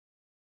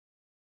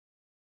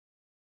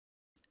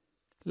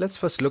Let's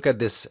first look at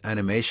this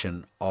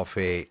animation of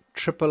a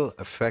triple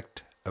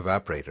effect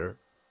evaporator.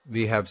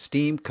 We have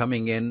steam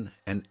coming in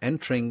and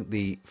entering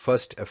the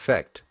first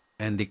effect,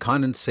 and the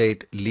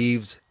condensate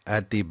leaves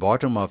at the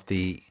bottom of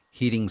the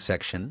heating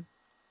section.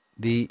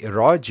 The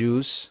raw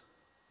juice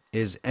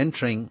is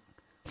entering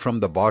from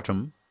the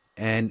bottom,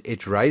 and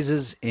it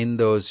rises in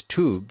those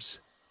tubes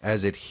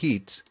as it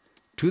heats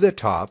to the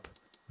top,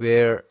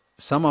 where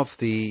some of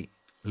the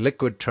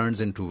liquid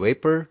turns into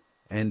vapor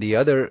and the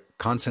other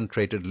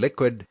concentrated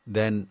liquid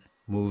then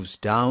moves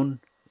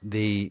down.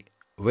 The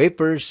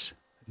vapors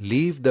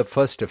leave the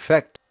first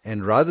effect,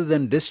 and rather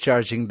than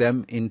discharging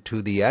them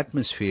into the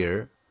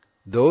atmosphere,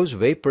 those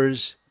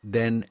vapors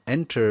then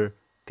enter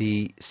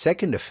the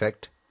second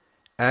effect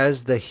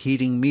as the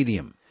heating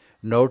medium.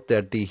 Note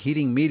that the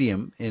heating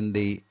medium in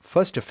the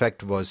first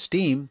effect was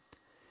steam,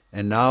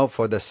 and now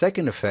for the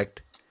second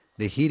effect,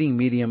 the heating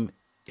medium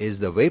is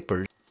the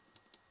vapor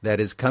that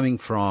is coming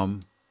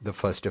from the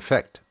first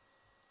effect.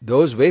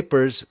 Those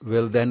vapors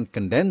will then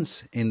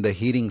condense in the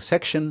heating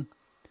section,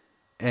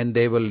 and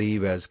they will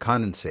leave as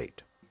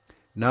condensate.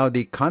 Now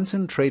the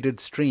concentrated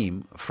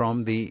stream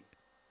from the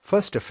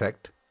first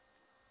effect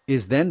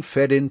is then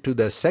fed into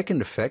the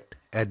second effect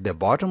at the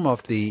bottom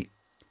of the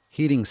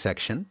heating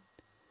section,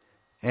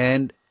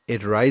 and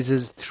it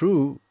rises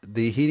through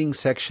the heating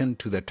section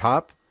to the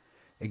top.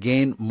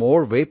 Again,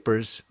 more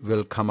vapors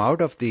will come out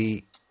of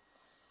the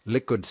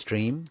liquid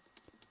stream,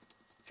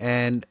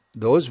 and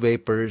those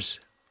vapors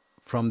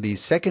from the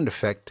second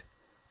effect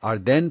are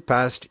then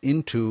passed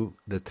into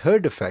the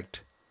third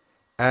effect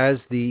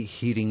as the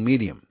heating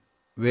medium,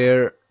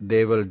 where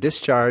they will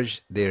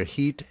discharge their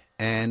heat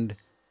and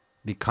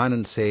the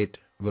condensate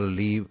will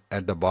leave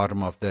at the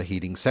bottom of the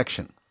heating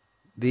section.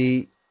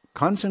 The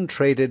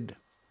concentrated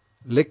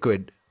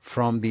liquid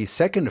from the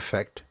second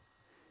effect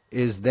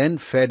is then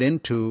fed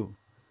into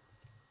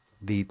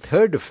the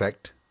third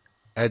effect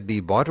at the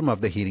bottom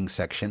of the heating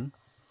section,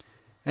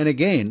 and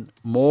again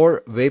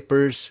more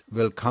vapors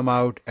will come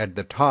out at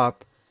the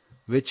top,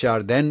 which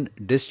are then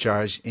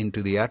discharged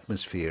into the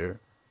atmosphere,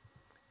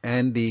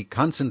 and the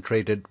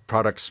concentrated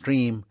product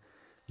stream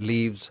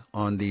leaves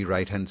on the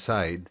right hand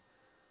side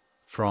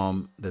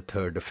from the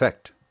third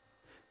effect.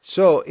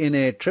 So in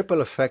a triple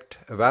effect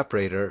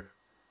evaporator,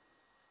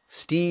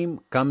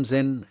 steam comes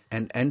in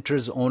and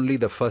enters only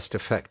the first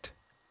effect,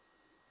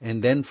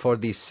 and then for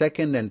the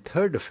second and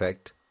third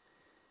effect,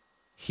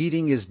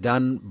 heating is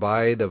done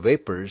by the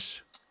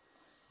vapors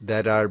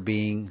that are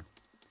being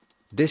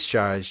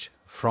discharged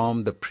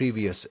from the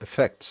previous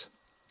effects.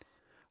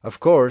 Of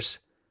course,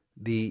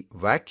 the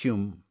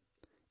vacuum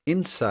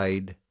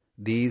inside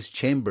these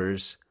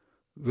chambers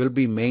will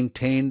be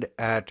maintained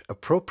at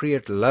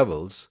appropriate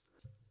levels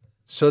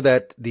so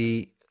that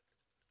the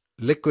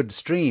liquid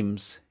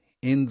streams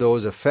in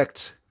those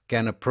effects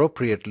can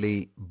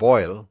appropriately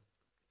boil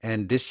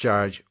and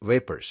discharge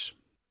vapors.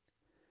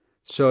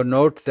 So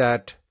note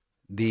that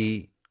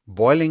the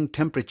boiling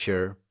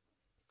temperature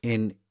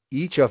in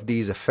each of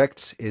these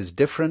effects is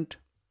different,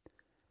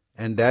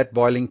 and that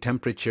boiling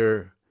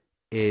temperature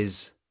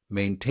is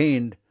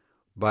maintained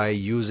by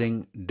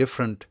using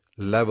different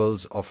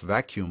levels of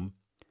vacuum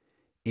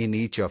in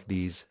each of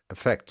these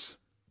effects.